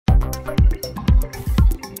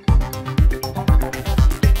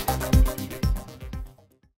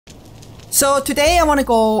So today I want to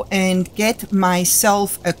go and get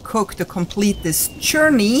myself a cook to complete this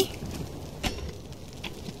journey.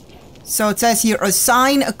 So it says here,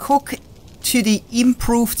 assign a cook to the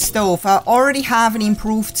improved stove. I already have an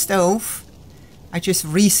improved stove. I just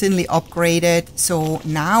recently upgraded. So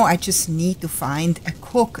now I just need to find a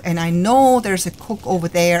cook. And I know there's a cook over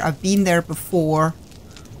there. I've been there before.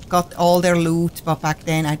 Got all their loot. But back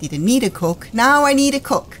then I didn't need a cook. Now I need a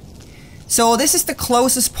cook. So this is the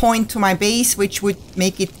closest point to my base, which would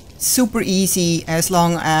make it super easy as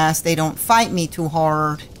long as they don't fight me too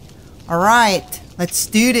hard. Alright, let's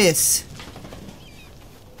do this.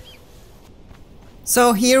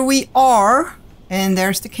 So here we are, and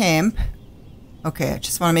there's the camp. Okay, I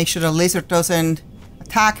just want to make sure the lizard doesn't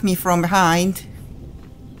attack me from behind.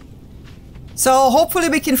 So hopefully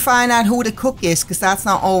we can find out who the cook is, because that's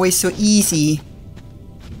not always so easy.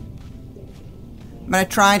 I'm gonna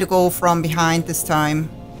try to go from behind this time.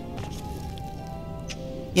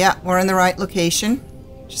 Yeah, we're in the right location.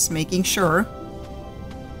 Just making sure.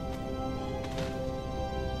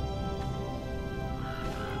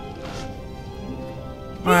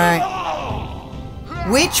 Alright.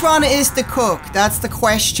 Which one is the cook? That's the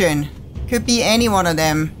question. Could be any one of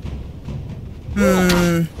them.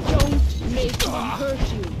 Don't make them hurt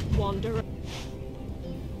you, wanderer.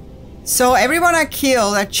 So everyone I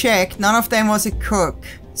killed, I checked, none of them was a cook.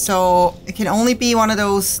 So it can only be one of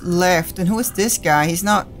those left. And who is this guy? He's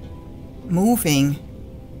not moving.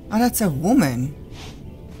 Oh, that's a woman.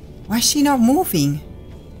 Why is she not moving?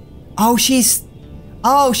 Oh, she's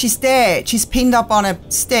dead. She's pinned up on a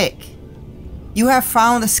stick. You have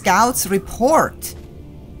found a scout's report.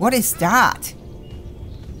 What is that?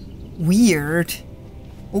 Weird.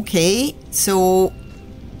 Okay, so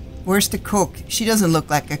where's the cook? She doesn't look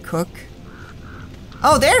like a cook.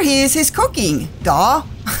 Oh, there he is. He's cooking. Duh.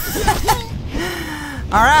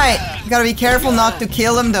 Alright. Gotta be careful not to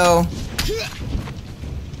kill him, though.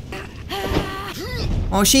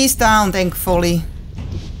 Oh, she's down, thankfully.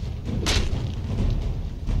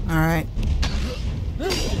 Alright.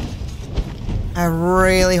 I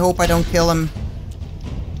really hope I don't kill him.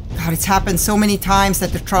 God, it's happened so many times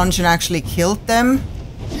that the truncheon actually killed them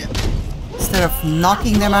instead of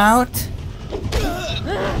knocking them out.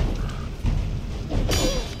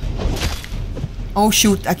 Oh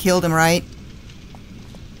shoot, I killed him, right?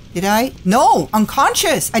 Did I? No!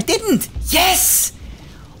 Unconscious! I didn't! Yes!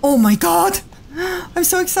 Oh my god! I'm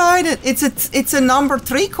so excited! It's a number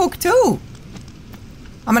 3 cook too!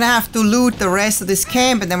 I'm gonna have to loot the rest of this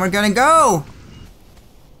camp and then we're gonna go!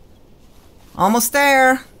 Almost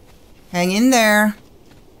there! Hang in there!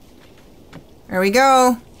 There we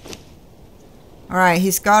go! Alright,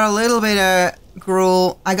 he's got a little bit of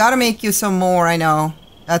gruel. I gotta make you some more, I know.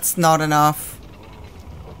 That's not enough.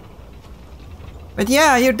 But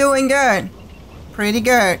yeah, you're doing good. Pretty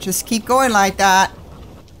good. Just keep going like that.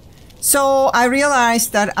 So I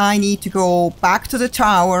realized that I need to go back to the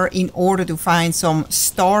tower in order to find some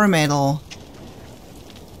star metal.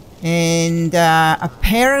 And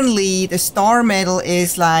apparently the star metal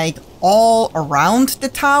is like all around the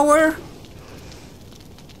tower.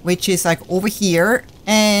 Which is like over here.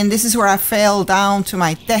 And this is where I fell down to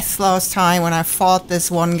my death last time when I fought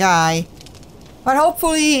this one guy. But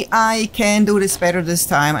hopefully I can do this better this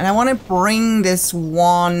time. And I want to bring this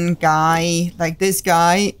one guy, like this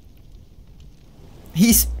guy.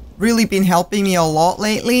 He's really been helping me a lot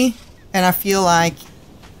lately. And I feel like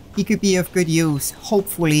he could be of good use,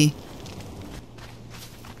 hopefully.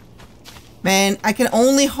 Man, I can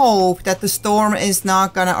only hope that the storm is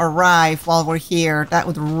not gonna arrive while we're here. That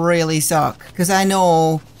would really suck. Because I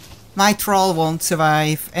know my troll won't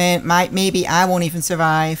survive. And maybe I won't even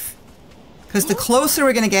survive. Because the closer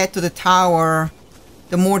we're gonna get to the tower,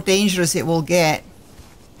 the more dangerous it will get.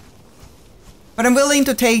 But I'm willing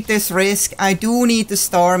to take this risk. I do need the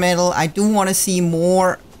star metal. I do want to see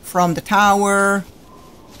more from the tower.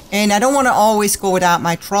 And I don't want to always go without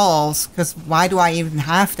my trolls. Because why do I even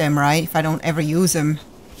have them, right? If I don't ever use them.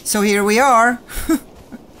 So here we are.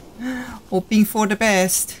 Hoping for the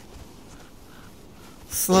best.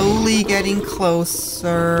 Slowly getting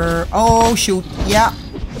closer. Oh, shoot. Yeah.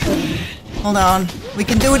 Hold on. We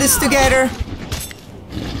can do this together.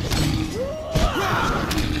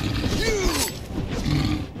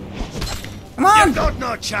 Come on. You got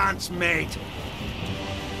no chance, mate.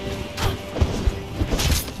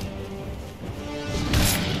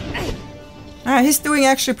 Alright, he's doing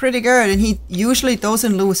actually pretty good. And he usually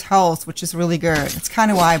doesn't lose health, which is really good. That's kind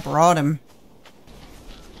of why I brought him.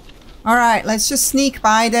 Alright, let's just sneak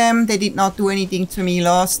by them. They did not do anything to me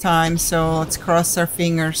last time, so let's cross our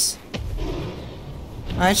fingers.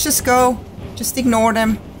 Let's just go. Just ignore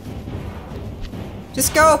them.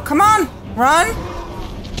 Just go. Come on. Run.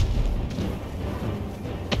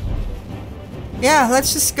 Yeah,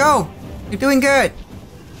 let's just go. You're doing good.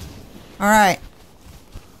 Alright.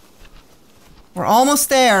 We're almost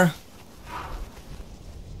there.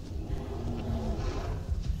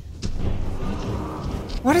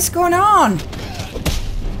 What is going on?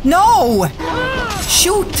 No!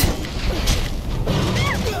 Shoot!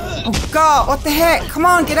 Oh god, what the heck? Come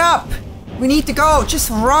on, get up! We need to go. Just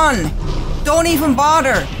run. Don't even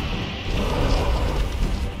bother.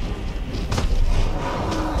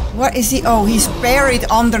 What is he? Oh, he's buried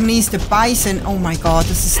underneath the bison. Oh my god,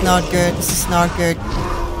 this is not good. This is not good.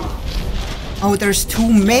 Oh, there's too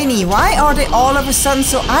many. Why are they all of a sudden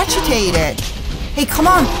so agitated? Hey, come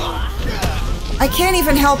on. I can't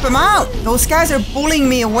even help him out. Those guys are bullying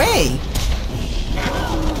me away.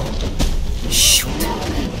 Shoot.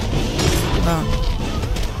 Oh.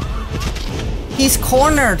 He's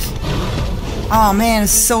cornered. Oh man, it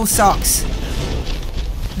so sucks.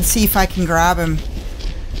 Let's see if I can grab him.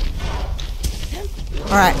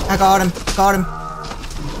 Alright, I got him. Got him.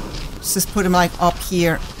 Let's just put him like up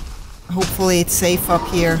here. Hopefully it's safe up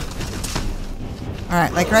here.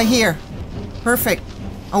 Alright, like right here. Perfect.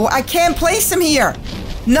 Oh, I can't place him here.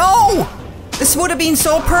 No! This would have been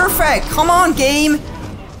so perfect. Come on, game.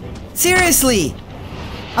 Seriously.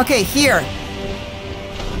 Okay, here.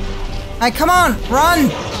 Alright, come on. Run.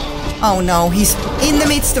 Oh no, he's in the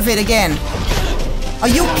midst of it again. Are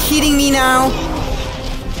you kidding me now?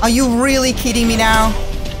 Are you really kidding me now?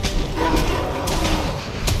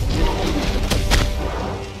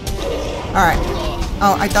 Alright.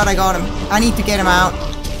 Oh, I thought I got him. I need to get him out.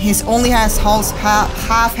 He only has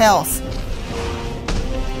half health.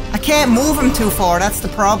 I can't move him too far, that's the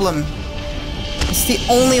problem. It's the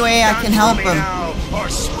only way I can help him.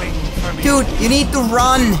 Dude, you need to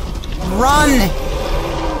run. Run!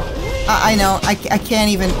 I know, I can't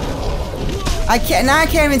even... Now I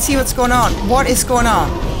can't even see what's going on. What is going on?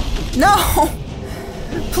 No!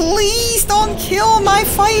 Please don't kill my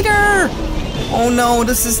fighter! Oh no,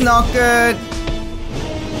 this is not good.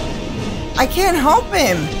 I can't help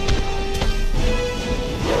him.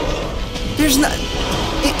 There's no...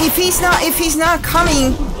 If he's not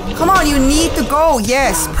coming... Come on, you need to go.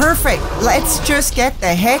 Yes, perfect. Let's just get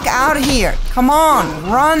the heck out of here. Come on,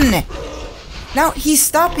 run. Now, he's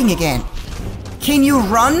stopping again. Can you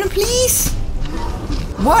run, please?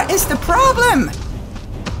 What is the problem?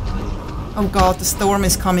 Oh god, the storm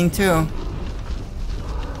is coming too.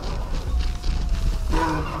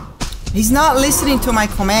 He's not listening to my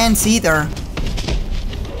commands either.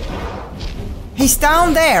 He's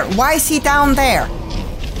down there. Why is he down there?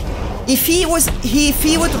 If he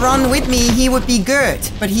would run with me, he would be good,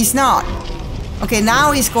 but he's not. Okay,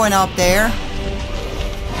 now he's going up there.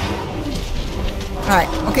 Alright,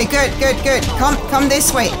 okay, good. Come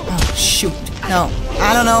this way. Oh, shoot. No,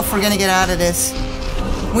 I don't know if we're gonna get out of this.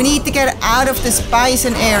 We need to get out of this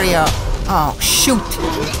bison area. Oh, shoot.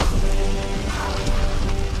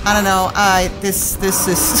 I don't know, this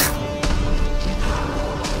is...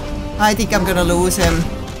 I think I'm gonna lose him.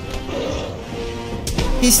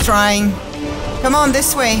 He's trying. Come on,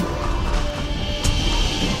 this way.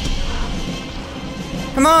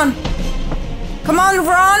 Come on. Come on,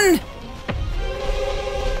 run!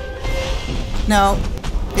 No.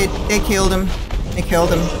 They killed him. They killed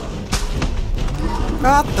him.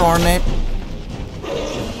 God darn it.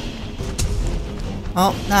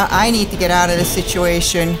 Well, now I need to get out of this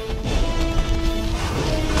situation.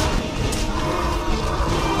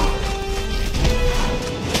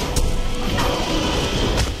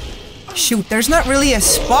 Shoot, there's not really a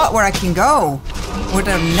spot where I can go. Or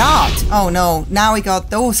they're not. Oh no, now we got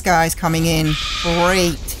those guys coming in.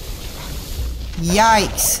 Great.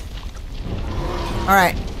 Yikes.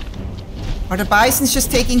 Alright. Are the bisons just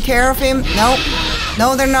taking care of him? Nope.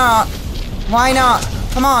 No, they're not. Why not?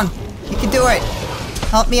 Come on. You can do it.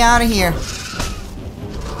 Help me out of here.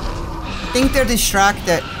 I think they're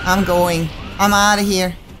distracted. I'm going. I'm out of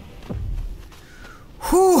here.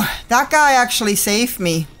 Whew. That guy actually saved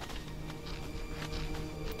me.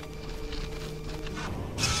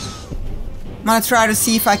 I'm gonna try to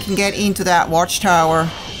see if I can get into that watchtower.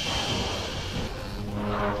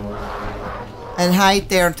 And hide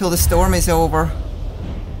there until the storm is over.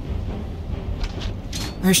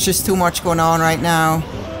 There's just too much going on right now.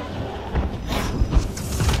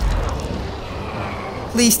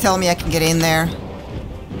 Please tell me I can get in there.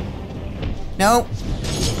 Nope.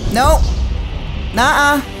 Nope.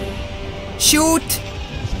 Nuh-uh. Shoot.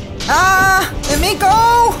 Ah! Let me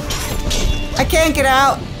go! I can't get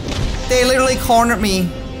out. They literally cornered me.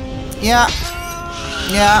 Yeah.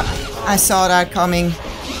 Yeah. I saw that coming.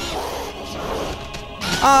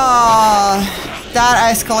 Oh,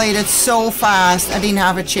 that escalated so fast. I didn't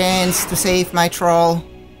have a chance to save my troll.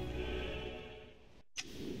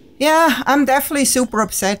 Yeah, I'm definitely super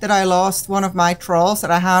upset that I lost one of my trolls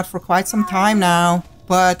that I had for quite some time now.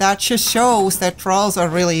 But that just shows that trolls are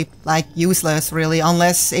really, like, useless, really,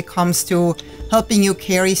 unless it comes to helping you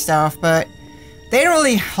carry stuff. But they don't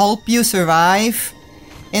really help you survive.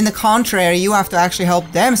 In the contrary, you have to actually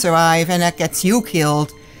help them survive, and that gets you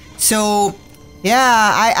killed. So,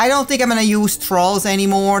 yeah, I don't think I'm gonna use trolls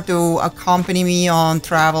anymore to accompany me on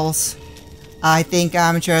travels. I think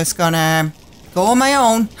I'm just gonna go on my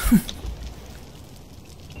own.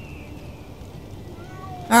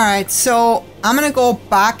 Alright, so I'm gonna go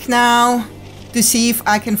back now to see if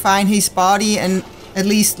I can find his body and at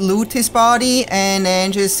least loot his body, and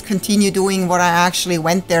then just continue doing what I actually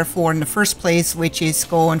went there for in the first place, which is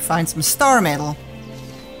go and find some star metal.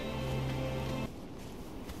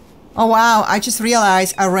 Oh wow, I just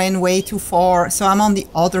realized I ran way too far, so I'm on the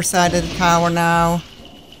other side of the tower now.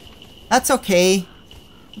 That's okay.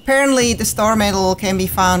 Apparently the star metal can be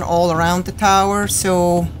found all around the tower,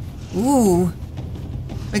 so... Ooh.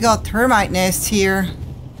 We got termite nests here.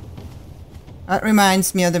 That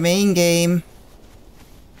reminds me of the main game.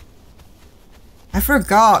 I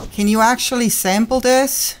forgot, can you actually sample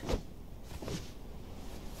this?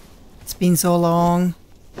 It's been so long.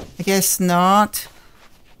 I guess not.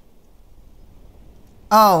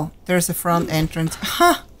 Oh, there's a front entrance.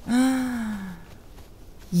 Huh!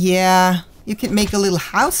 Yeah, you could make a little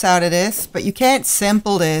house out of this, but you can't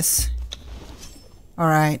sample this.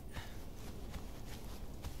 Alright.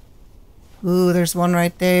 Ooh, there's one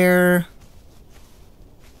right there.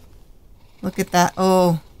 Look at that.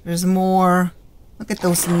 Oh, there's more. Look at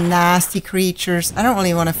those nasty creatures. I don't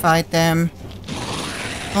really want to fight them.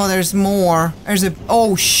 Oh, there's more. There's a...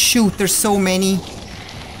 Oh, shoot. There's so many.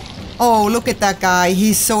 Oh, look at that guy.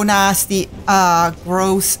 He's so nasty.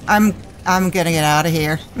 Gross. I'm getting it out of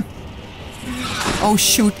here. Oh,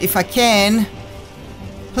 shoot. If I can.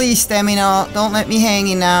 Please, stamina. Don't let me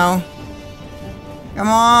hanging now. Come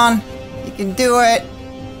on. You can do it.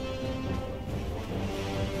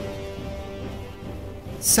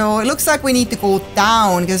 So it looks like we need to go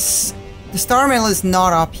down because the star metal is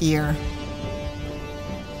not up here.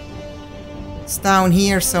 It's down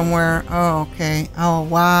here somewhere. Oh, okay. Oh,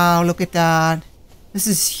 wow. Look at that. This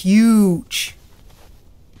is huge.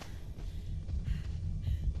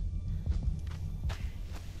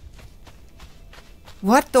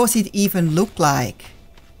 What does it even look like?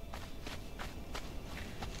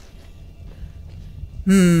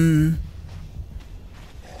 You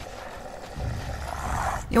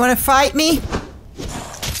wanna fight me?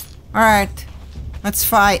 Alright. Let's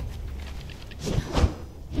fight.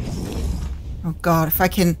 Oh god, if I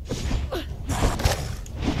can...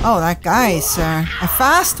 Oh, that guy's a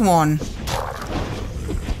fast one.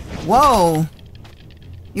 Whoa.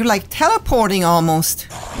 You're like teleporting almost.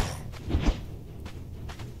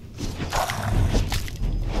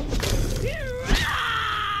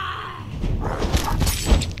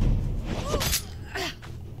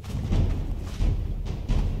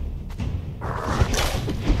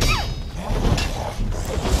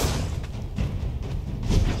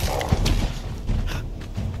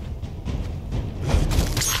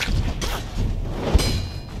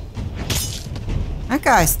 That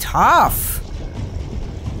guy's tough.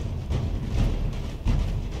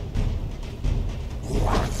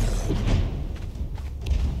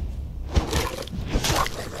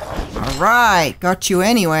 Alright, got you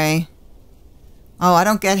anyway. Oh, I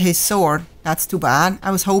don't get his sword. That's too bad.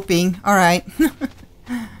 I was hoping. Alright.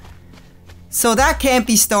 So that can't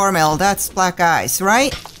be Stormel. That's Black Ice,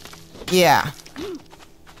 right? Yeah.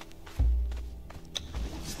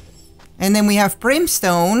 And then we have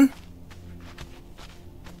Brimstone.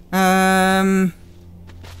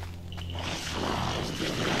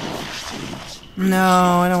 No,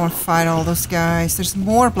 I don't want to fight all those guys. There's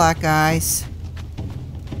more black guys.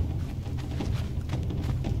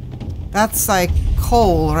 That's like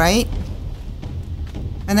coal, right?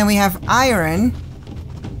 And then we have iron.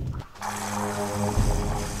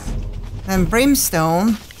 And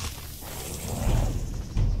brimstone.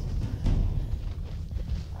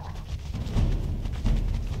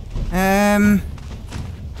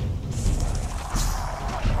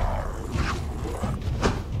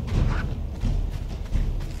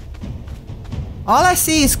 All I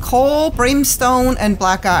see is coal, brimstone, and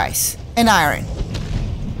black ice. And iron.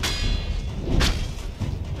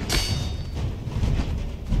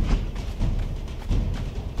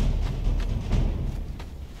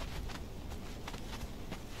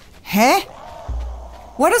 Huh?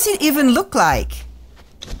 What does it even look like?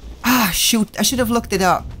 Ah, shoot. I should have looked it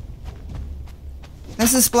up.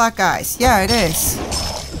 This is black ice. Yeah, it is.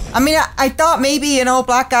 I mean, I thought maybe, you know,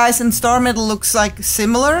 black ice and star metal looks like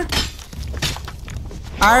similar.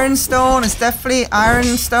 Ironstone is definitely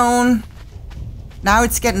ironstone. Now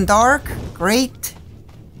it's getting dark. Great.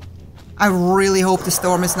 I really hope the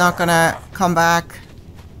storm is not gonna come back.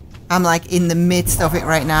 I'm like in the midst of it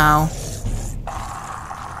right now.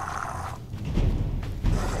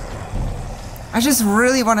 I just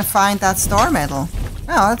really want to find that star metal.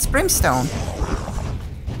 Oh, that's brimstone.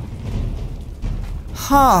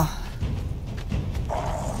 Huh.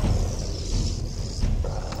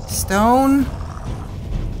 Stone.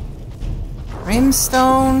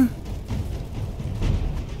 Brimstone.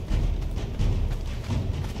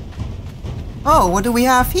 Oh, what do we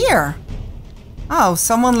have here? Oh,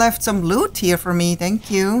 someone left some loot here for me. Thank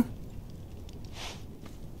you.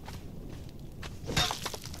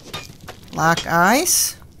 Black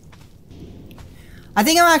ice. I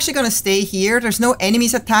think I'm actually gonna stay here. There's no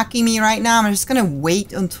enemies attacking me right now. I'm just gonna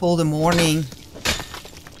wait until the morning.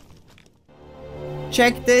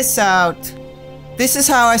 Check this out. This is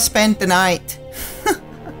how I spent the night.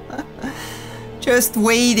 Just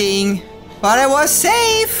waiting. But I was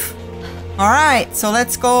safe. Alright, so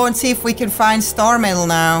let's go and see if we can find star metal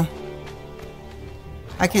now.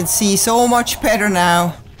 I can see so much better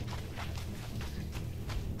now.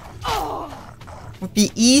 Would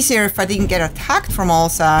be easier if I didn't get attacked from all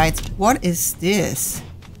sides. What is this?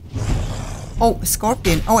 Oh, a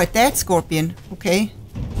scorpion. Oh, a dead scorpion. Okay.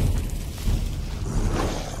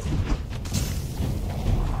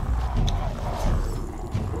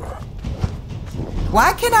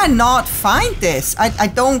 Why can I not find this? I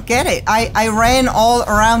don't get it. I ran all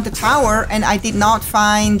around the tower and I did not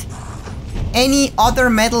find any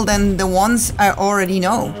other metal than the ones I already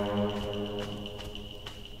know.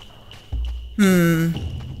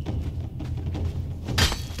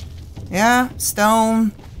 Yeah,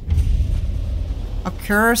 stone. A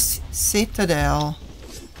cursed citadel.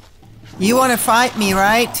 You want to fight me,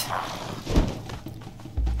 right?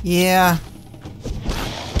 Yeah.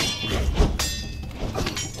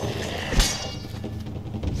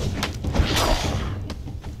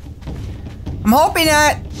 I'm hoping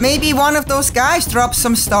that maybe one of those guys drops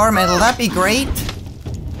some star metal. That'd be great.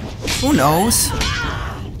 Who knows?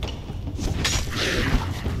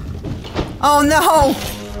 Oh no!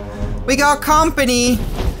 We got company!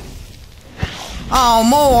 Oh,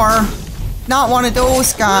 more! Not one of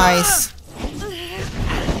those guys.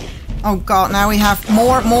 Oh god, now we have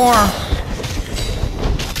more.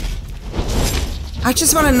 I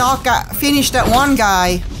just want to finish that one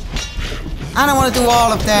guy. I don't want to do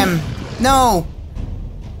all of them. No!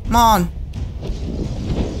 Come on.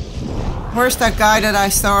 Where's that guy that I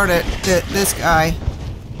started? This guy.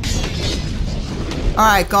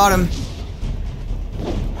 Alright, got him.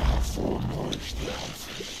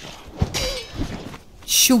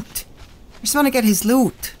 Shoot. I just want to get his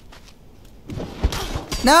loot.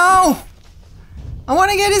 No! I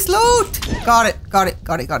want to get his loot! Got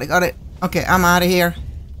it. Okay, I'm out of here.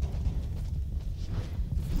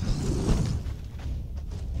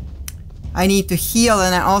 I need to heal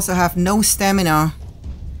and I also have no stamina.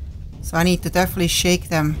 So I need to definitely shake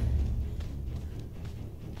them.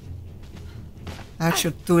 That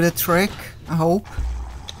should do the trick, I hope.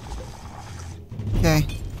 Okay.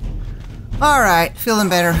 Alright, feeling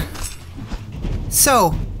better.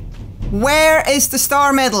 So, where is the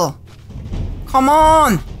star medal? Come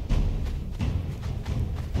on!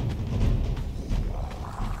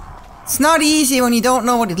 It's not easy when you don't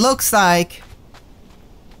know what it looks like.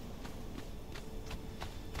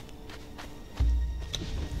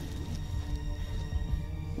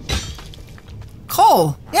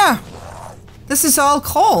 Coal, yeah. This is all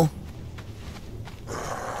coal.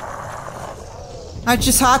 I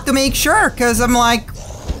just had to make sure, because I'm like,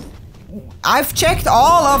 I've checked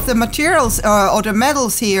all of the materials, or the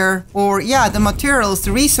metals here, or yeah, the materials,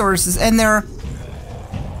 the resources, and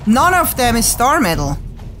none of them is star metal.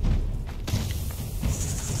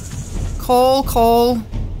 Coal,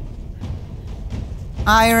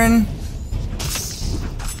 iron.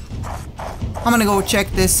 I'm gonna go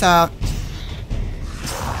check this out.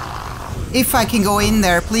 If I can go in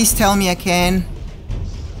there, please tell me I can.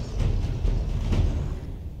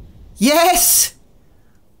 Yes!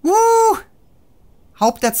 Woo!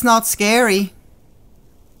 Hope that's not scary.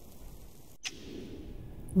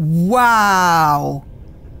 Wow!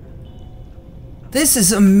 This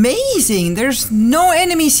is amazing! There's no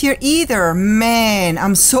enemies here either. Man,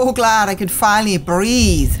 I'm so glad I could finally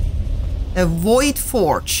breathe. A void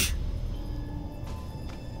forge.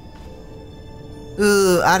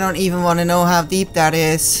 Ugh, I don't even want to know how deep that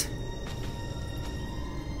is.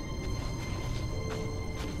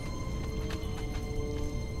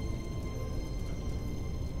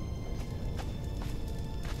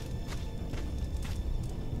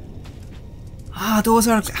 Ah, those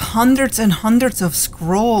are hundreds and hundreds of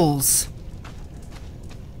scrolls.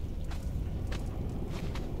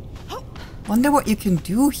 Wonder what you can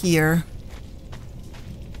do here.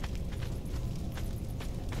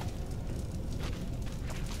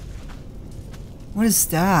 What is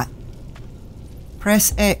that?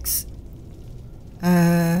 Press X.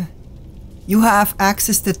 You have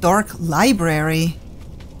access to Dark Library.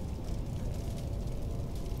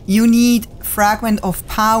 You need Fragment of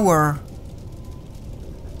Power.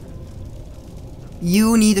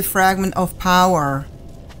 You need a Fragment of Power.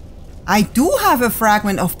 I do have a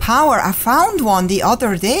Fragment of Power. I found one the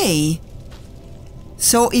other day.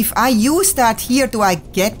 So if I use that here, do I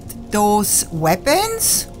get those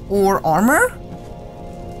weapons or armor?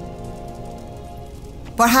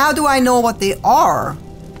 But how do I know what they are?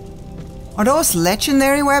 Are those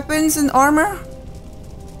legendary weapons and armor?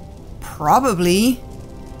 Probably.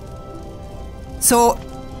 So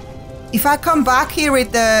if I come back here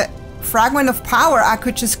with the Fragment of Power, I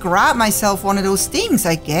could just grab myself one of those things,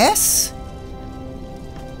 I guess.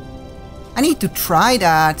 I need to try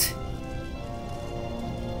that.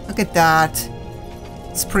 Look at that.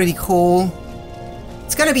 It's pretty cool.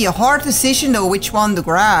 It's gonna be a hard decision though, which one to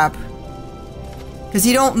grab. Because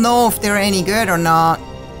you don't know if they're any good or not.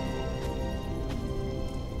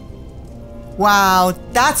 Wow,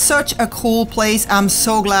 that's such a cool place. I'm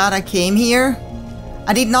so glad I came here.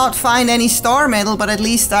 I did not find any star metal, but at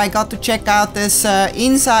least I got to check out this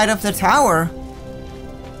inside of the tower.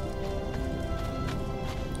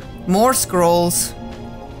 More scrolls.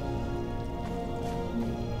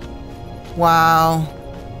 Wow.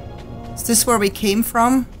 Is this where we came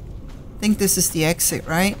from? I think this is the exit,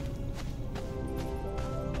 right?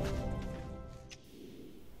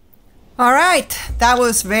 Alright, that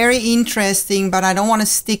was very interesting, but I don't want to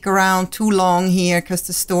stick around too long here because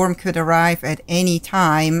the storm could arrive at any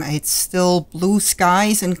time. It's still blue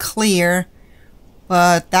skies and clear,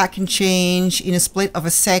 but that can change in a split of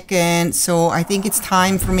a second. So I think it's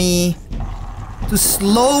time for me to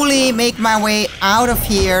slowly make my way out of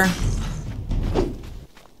here.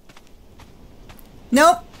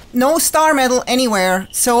 Nope. No star metal anywhere.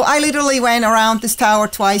 So I literally went around this tower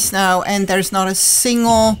twice now and there's not a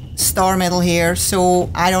single star metal here. So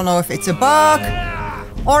I don't know if it's a bug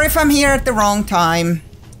or if I'm here at the wrong time.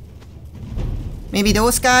 Maybe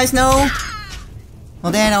those guys know?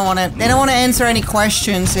 Well, they don't want to answer any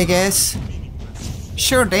questions, I guess.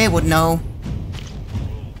 Sure, they would know.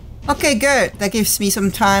 Okay, good. That gives me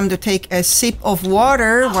some time to take a sip of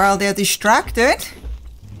water while they're distracted.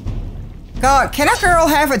 God, can a girl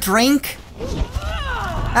have a drink?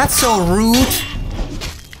 That's so rude.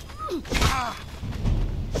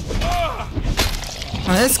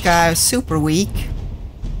 Oh, this guy is super weak.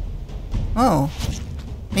 Oh,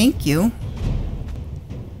 thank you.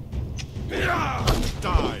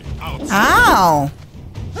 Ow!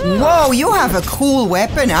 Whoa, you have a cool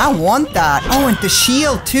weapon. I want that. Oh, and the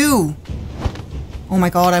shield too. Oh my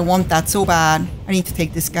god, I want that so bad. I need to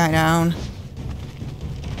take this guy down.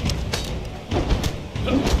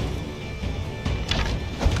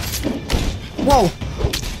 Whoa!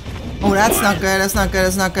 Oh, that's not good, that's not good,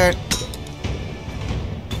 that's not good.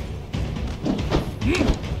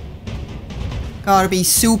 Gotta be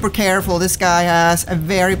super careful. This guy has a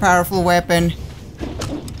very powerful weapon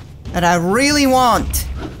that I really want.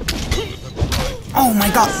 Oh my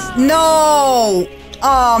god, no!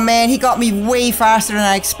 Oh man, he got me way faster than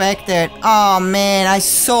I expected. Oh man, I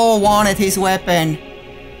so wanted his weapon.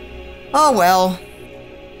 Oh well.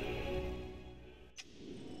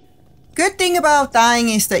 Good thing about dying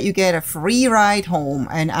is that you get a free ride home,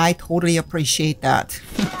 and I totally appreciate that.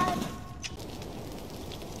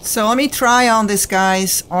 So let me try on this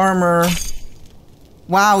guy's armor.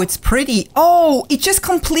 Wow, it's pretty. Oh, it just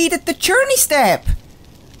completed the journey step!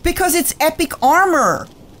 Because it's epic armor!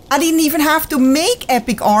 I didn't even have to make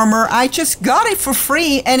epic armor, I just got it for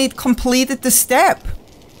free and it completed the step.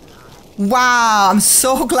 Wow, I'm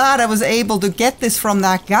so glad I was able to get this from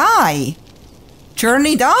that guy.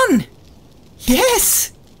 Journey done!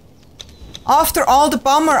 Yes! After all the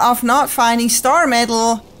bummer of not finding star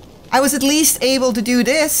metal, I was at least able to do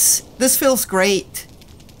this. This feels great.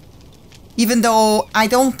 Even though I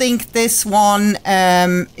don't think this one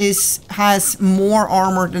has more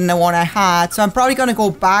armor than the one I had. So I'm probably going to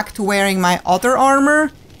go back to wearing my other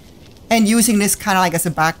armor and using this kind of like as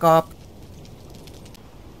a backup.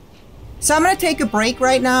 So I'm going to take a break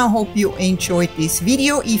right now. Hope you enjoyed this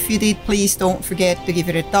video. If you did, please don't forget to give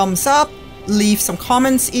it a thumbs up. Leave some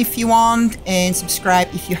comments if you want and subscribe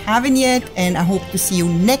if you haven't yet. And I hope to see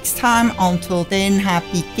you next time. Until then,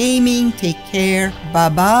 happy gaming. Take care. Bye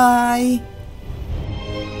bye.